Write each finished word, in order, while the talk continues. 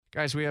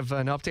Guys, we have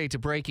an update to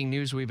breaking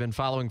news we've been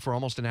following for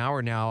almost an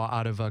hour now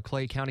out of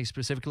Clay County,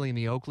 specifically in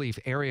the Oakleaf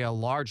area. A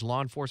large law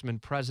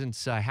enforcement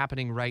presence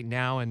happening right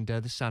now, and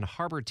this is on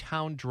Harbor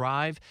Town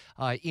Drive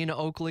in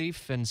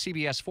Oakleaf. And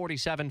CBS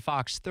 47,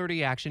 Fox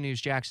 30, Action News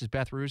Jax's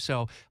Beth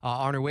Russo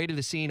on her way to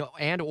the scene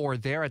and or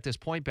there at this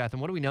point, Beth. And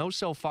what do we know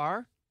so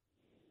far?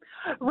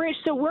 Rich,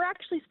 so we're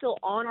actually still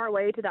on our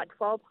way to that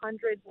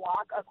 1200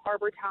 block of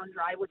Harbor Town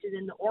Drive, which is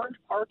in the Orange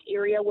Park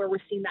area where we're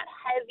seeing that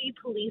heavy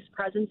police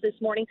presence this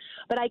morning.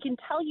 But I can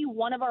tell you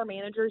one of our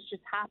managers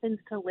just happens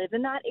to live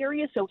in that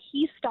area, so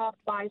he stopped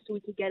by so we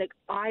could get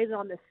eyes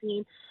on the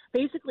scene.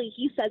 Basically,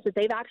 he says that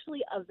they've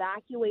actually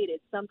evacuated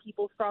some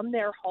people from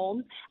their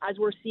homes as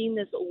we're seeing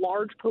this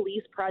large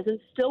police presence,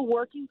 still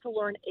working to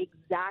learn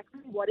exactly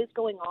what is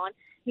going on.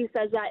 He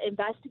says that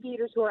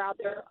investigators who are out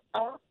there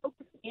are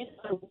focusing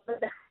on where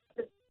the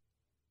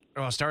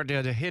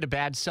Starting to hit a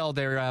bad sell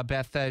there,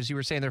 Beth. As you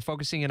were saying, they're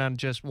focusing in on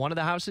just one of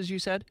the houses, you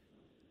said?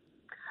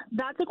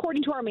 That's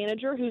according to our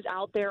manager who's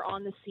out there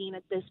on the scene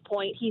at this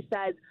point. He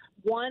says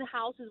one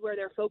house is where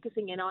they're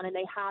focusing in on, and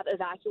they have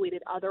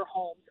evacuated other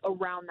homes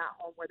around that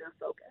home where they're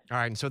focused. All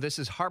right, and so this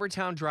is Harbor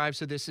Town Drive.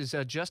 So this is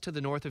just to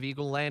the north of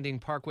Eagle Landing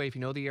Parkway. If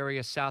you know the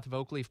area, south of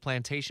Oakleaf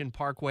Plantation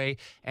Parkway.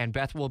 And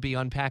Beth will be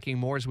unpacking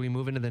more as we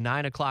move into the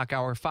 9 o'clock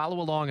hour.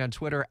 Follow along on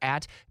Twitter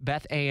at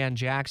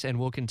BethAnnJax, and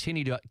we'll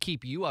continue to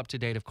keep you up to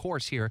date, of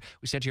course, here.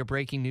 We sent you a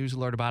breaking news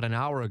alert about an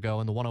hour ago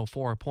in the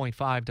 104.5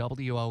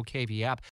 WOKV app.